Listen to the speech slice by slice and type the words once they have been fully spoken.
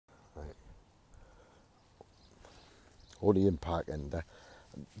Only in Park End.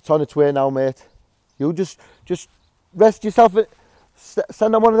 It's on its way now, mate. You just rest yourself.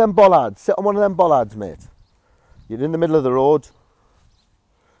 Stand on one of them bollards. Sit on one of them bollards, mate. You're in the middle of the road.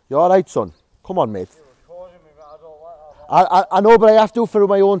 You all right, son? Come on, mate. You're recording me, but I don't like that. I know, but I have to for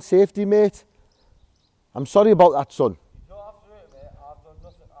my own safety, mate. I'm sorry about that, son. You don't have to do it, mate. I've done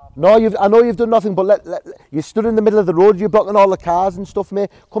nothing. No, I know you've done nothing, but you stood in the middle of the road. You're blocking all the cars and stuff, mate.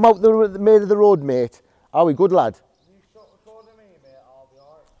 Come out the middle of the road, mate. Are we good, lad? You stop recording me, mate. I'll be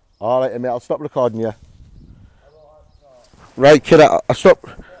alright. All right, mate. I'll stop recording you. Right, kid. I stop.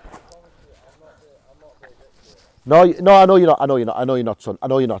 No, I know you're not. I know you're not, son. I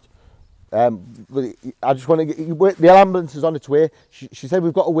know you're not. I just want to get you. The ambulance is on its way. She said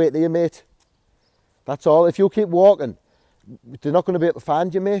we've got to wait there, mate. That's all. If you keep walking, they're not going to be able to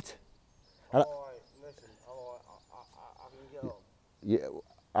find you, mate. Alright, listen. Alright, I can get on. Yeah,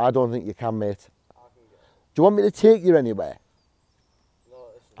 I don't think you can, mate. I can get on. Do you want me to take you anywhere? No,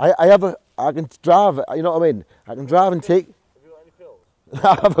 listen. I can drive. You know what I mean? I can drive and take. Have you got any pills?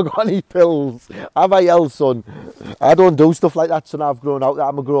 I haven't got any pills. Have I, son? I don't do stuff like that, son. I've grown out.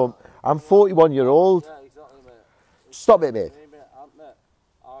 I'm 41 years old. Yeah, exactly, mate. Stop it, mate. Mate,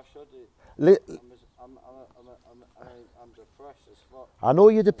 I should do. I'm depressed as fuck. I know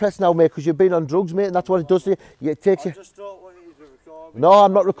you're depressed now, mate, because you've been on drugs, mate, and that's what it does to you. It takes you. I just don't want you to record me. No,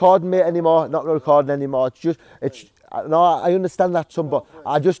 I'm not recording, mate, anymore. Not recording anymore. No, I understand that, son, but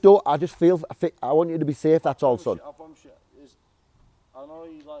I just feel, I want you to be safe, that's all, son. I promise you. I know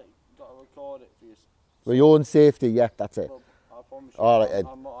you, got to record it for you. For your own safety, yeah, that's it. I promise you. All right, Ed.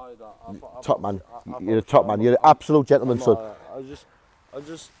 I'm not like that. Top man. You're a top man. You're an absolute gentleman, son. I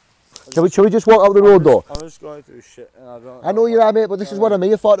just... Shall we just walk out the road, though? I'm just going through shit, and I know you are, mate, but this is what I'm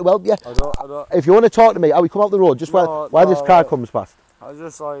here for, to help you. I don't... If you want to talk to me, how we come out the road, just while this car comes past. I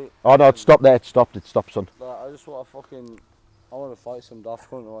just, like... Oh, no, stop there. It stopped, son. I just want to fucking... I want to fight some daft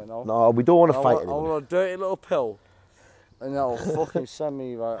cunt right now. No, we don't want to fight I anyone. want a dirty little pill. And that'll fucking send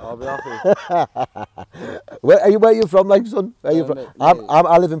me, right, I'll be happy. Where are you from, like, son? Where are you from? Mate.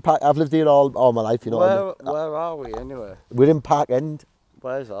 I live in Park. I've lived here all my life, you know what I mean? Where are we, anyway? We're in Park End.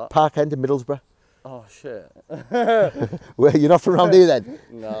 Where's that? Park End in Middlesbrough. Oh, shit. Where, you're not from around here, then?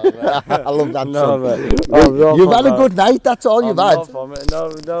 No, mate. I love that, No, son. mate. You've had a good night, that's all you've had.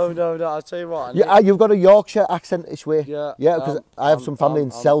 No, I'll tell you what. You've got a Yorkshire accent this way. Yeah. Yeah, because I have some family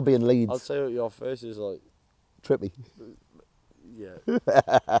in Selby and Leeds. I'll tell you what your face is like. Trippy. Yeah.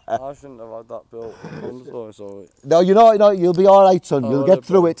 I shouldn't have had that built. I'm so sorry. No, you'll be all right, son. You'll get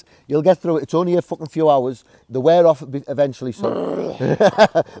through it. You'll get through it. It's only a fucking few hours. They wear off eventually, son.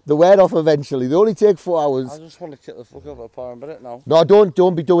 They wear off eventually. They only take 4 hours. I just want to kick the fuck up a power and it now. No,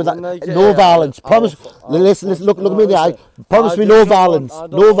 don't be doing that. No violence. Promise. Listen, look me in the eye. Promise me no violence.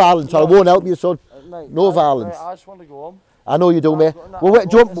 No violence. I won't help you, son. No violence. I just want to go home. I know you do, mate. Well,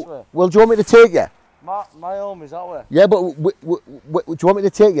 do you want me to take you? My home is that way. Yeah, but do you want me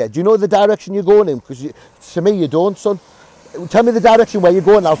to take you? Do you know the direction you're going in? Because to me, you don't, son. Tell me the direction where you're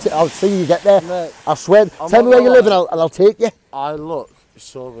going. I'll see you get there. Mate, I swear. Tell me where you live and I'll take you. I look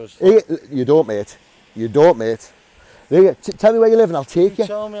sober as fuck. You don't, mate. You don't, mate. Tell me where you live and I'll take you.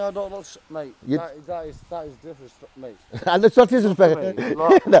 Tell me I don't look, mate. That is disrespect, mate. And it's not disrespect.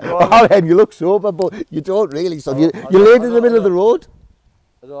 All right, you look sober, but you don't really, son. You're laid in the middle of the road.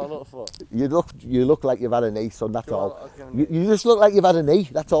 Do I look for? You look like you've had a knee, son, that's all. You just look like you've had a knee,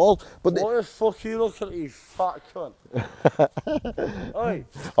 that's all. But what the fuck you look at, you fat cunt? Oi.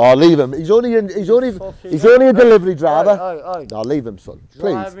 Oh, leave him. He's only a delivery driver. Oi. No, leave him, son.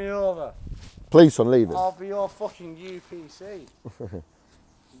 Please. Drive me over. Please, son, leave him. I'll be your fucking UPC.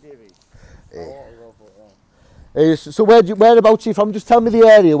 Divvy. So whereabouts are you from? Just tell me the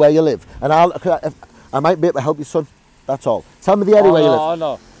area where you live, and I might be able to help you, son. That's all. Tell me the area where you live. I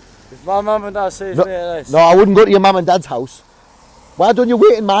know. If my mum and dad sees me at this... No, I wouldn't go to your mum and dad's house. Why don't you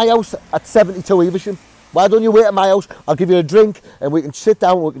wait in my house at 72 Evesham? Why don't you wait at my house? I'll give you a drink and we can sit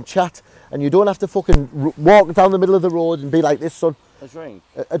down and we can chat and you don't have to fucking walk down the middle of the road and be like this, son. A drink?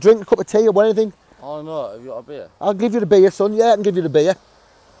 A drink, a cup of tea or anything. Oh no, have you got a beer? I'll give you the beer, son. Yeah, I can give you the beer.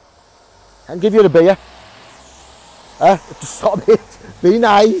 I can give you the beer. Stop it. Be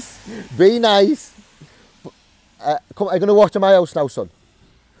nice. Be nice. Come, are you going to walk to my house now, son?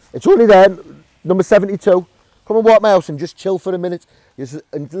 It's only there, number 72. Come and walk to my house and just chill for a minute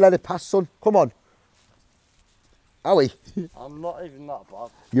and let it pass, son. Come on. Are we? I'm not even that bad.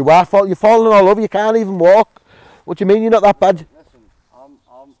 You are. You're falling all over. You can't even walk. What do you mean you're not that bad? Listen, I've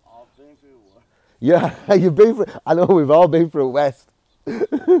been through worse. Yeah, you've been through. I know we've all been through West.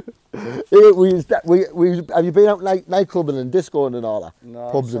 Have you been out nightclubbing and discoing and all that? No.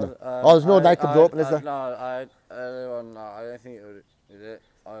 Pubs So, and that? Oh, there's no nightclubs open, is there? No, I don't think it is it.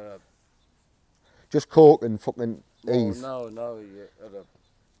 Just coke and fucking ease. No, you had a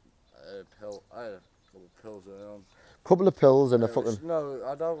pill. I had a couple of pills of my own. Couple of pills and a fucking... No,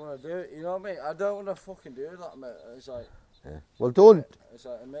 I don't want to do it. You know what I mean? I don't want to fucking do that, mate. It's like... Yeah. Well, don't... It's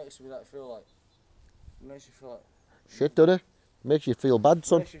like, it makes me feel like... It makes you feel like... Shit, doesn't it? Makes you feel bad,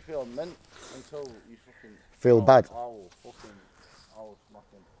 son. It makes you feel mint until you fucking... Feel bad. I will smack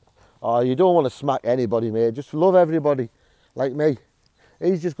him. Oh, you don't want to smack anybody, mate. Just love everybody. Like me.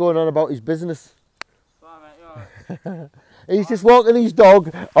 He's just going on about his business. Bye, mate. He's just walking his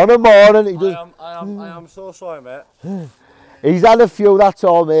dog on a morning. I am so sorry, mate. He's had a few, that's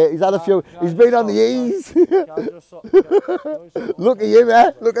all, mate. He's had a few. He's been on the ease. Look at him,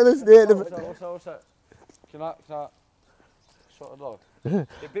 eh? Look at the state of it. What's that? Can I sort of dog?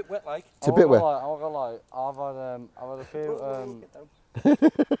 It's a bit wet, like. It's a bit wet. I'm not gonna lie. I've had a few.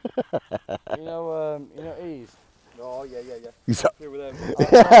 You know, ease. Oh yeah.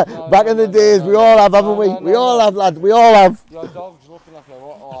 Back in the days, we all have, haven't we? We all have, lad. We all have. Your dog's looking like a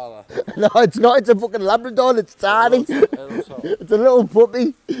Rottweiler. No, it's not. It's a fucking Labrador. It's tiny. It's a little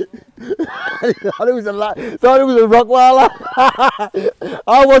puppy. I thought it was a Rottweiler.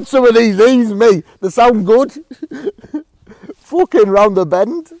 I want some of these me. They sound good. Fucking round the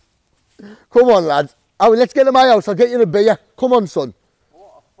bend. Come on, lads. Oh, let's get to my house. I'll get you a beer. Come on, son.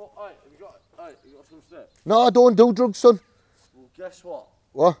 What the fuck? Have you got some stuff? No, I don't do drugs, son. Well, guess what?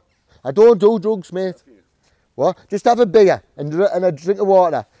 What? I don't do drugs, mate. What? Just have a beer and a drink of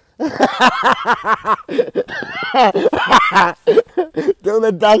water. Do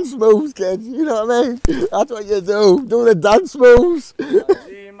the dance moves, kids. You know what I mean? That's what you do. Do the dance moves.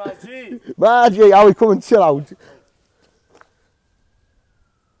 Margie, how we come and chill out?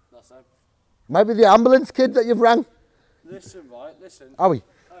 That's it. Maybe the ambulance kid that you've rang. Listen. Howie,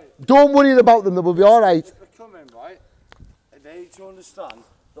 don't worry about them. They will be all right. If they're coming, right, they need to understand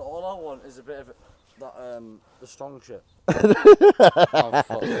that all I want is a bit of the strong shit. Oh,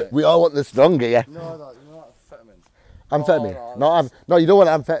 fuck it. We all want the stronger, yeah. No, you know what amphetamines. Amphetamine? No, you don't want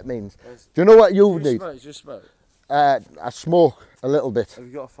amphetamines. Do you know what you need? Just smoke. I smoke a little bit. Have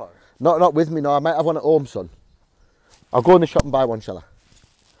you got a phone? Not with me, no. I might have one at home, son. I'll go in the shop and buy one, shall I?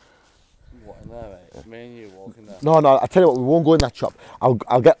 What, in there, mate? Me and you walking there? No, I tell you what, we won't go in that shop. I've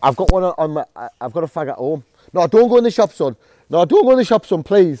got one on my, I've got a fag at home. No, don't go in the shop, son. No, don't go in the shop, son,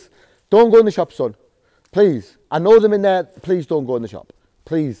 please. Don't go in the shop, son. Please. I know them in there. Please don't go in the shop.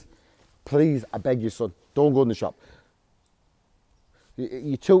 Please. Please, I beg you, son. Don't go in the shop.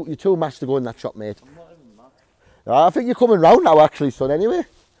 You're too mashed to go in that shop, mate. I'm not even mad. No, I think you're coming round now, actually, son, anyway.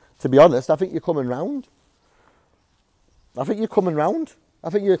 To be honest, I think you're coming round. I think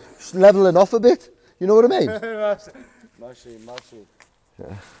you're levelling off a bit. You know what I mean? Mercy.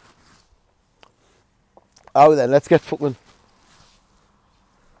 Yeah. Oh, then, let's get fucking...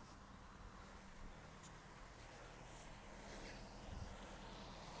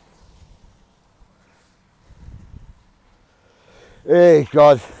 Hey,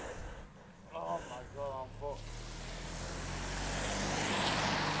 God. Oh my God, I'm fucked.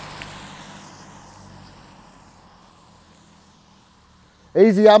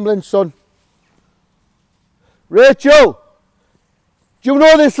 Easy ambulance, son. Rachel! Do you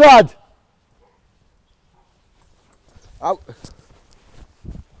know this lad? Oh.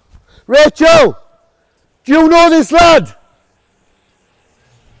 Rachel! Do you know this lad?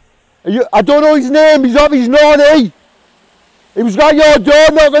 I don't know his name, he's off his naughty. He was at your door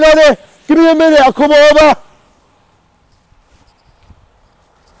knocking on it. Give me a minute, I'll come over.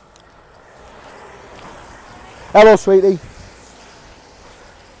 Hello, sweetie.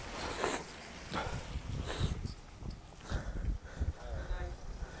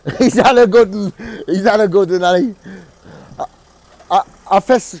 He's had a good one. Hasn't he? I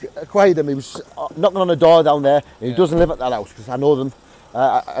first acquired him. He was knocking on the door down there. He doesn't live at that house because I know them.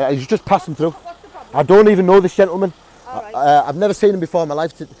 He's just passing through. I don't even know this gentleman. Right. I've never seen him before in my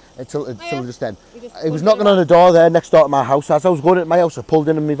life until just then. He was knocking on the door there next door to my house. As I was going into my house, I pulled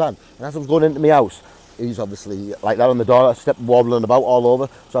in my van. And as I was going into my house, he's obviously like that on the door. I stepped wobbling about all over.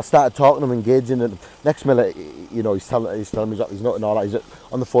 So I started talking to him, engaging. And next minute, you know, he's telling me he's not and all that. He's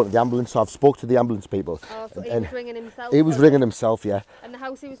on the phone to the ambulance. So I've spoke to the ambulance people. Oh, so he was ringing himself? He was ringing himself, yeah. And the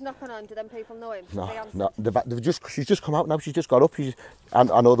house he was knocking on, do them people know him? No. She's just come out now. She's just got up. I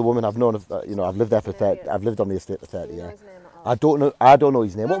know the woman. I've known. You know, I've lived there for 30. I've lived on the estate for 30 years. I don't know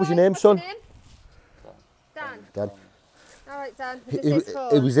his name. What was your name, son? Dan. All right, Dan.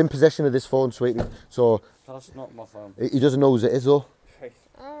 He was in possession of this phone, sweetie. So that's not my phone. He doesn't know who it is, though.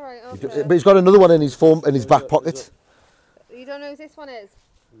 All right, okay. But he's got another one in his phone, in his back pocket. You don't know who this one is?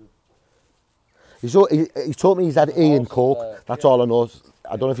 He's told me he's had E and Coke. That's all I know.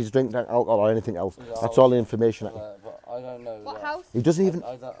 I don't know if he's drinking alcohol or anything else. That's all the information. But I don't know. What house? He doesn't even.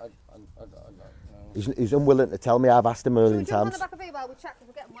 I don't know. He's unwilling to tell me. I've asked him a million Should we jump on times. the back of you while we check if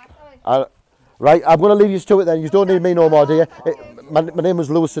we're getting wet, are we? Right, I'm going to leave you to it then. You don't need me no more, do you? My name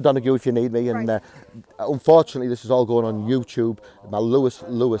was Lewis O'Donoghue if you need me. And unfortunately, this is all going on YouTube. My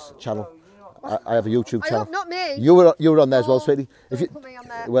Lewis channel. I have a YouTube channel. Not me. You were on there as well, sweetie. Don't put me on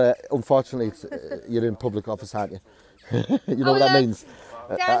there. Well, unfortunately, you're in public office, aren't you? You know what that means.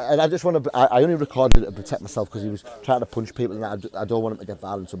 And I just want to. I only recorded it to protect myself because he was trying to punch people, and I don't want him to get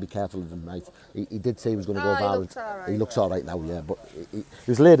violent. So be careful of him, mate. He did say he was going to go violent. He looks all right now, yeah. But he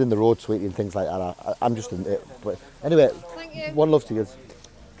was laid in the road, sweetie, and things like that. I'm just in it. But anyway, thank you. One love to you.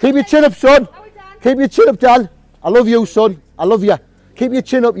 Keep your chin up, son. Keep your chin up, Dan. I love you, son. I love you. Keep your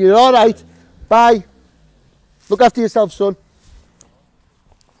chin up. You're all right. Bye. Look after yourself, son.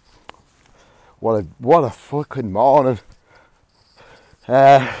 What a fucking morning.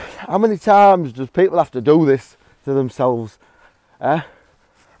 How many times does people have to do this to themselves?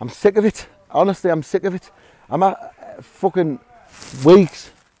 I'm sick of it. Honestly, I'm sick of it. I'm at fucking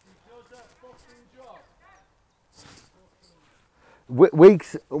weeks.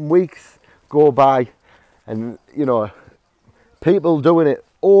 Weeks and weeks go by, and you know, people doing it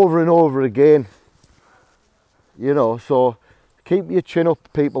over and over again. You know, so keep your chin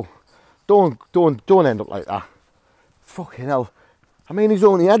up, people. Don't end up like that. Fucking hell. I mean, he's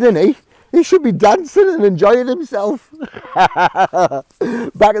only had an he should be dancing and enjoying himself.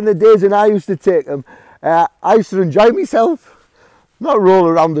 Back in the days when I used to take him, I used to enjoy myself. Not roll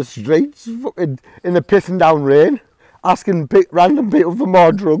around the streets fucking in the pissing down rain, asking random people for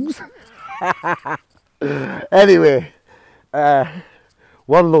more drugs. Anyway,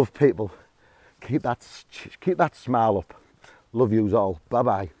 one love, people. Keep that smile up. Love yous all. Bye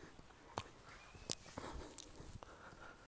bye.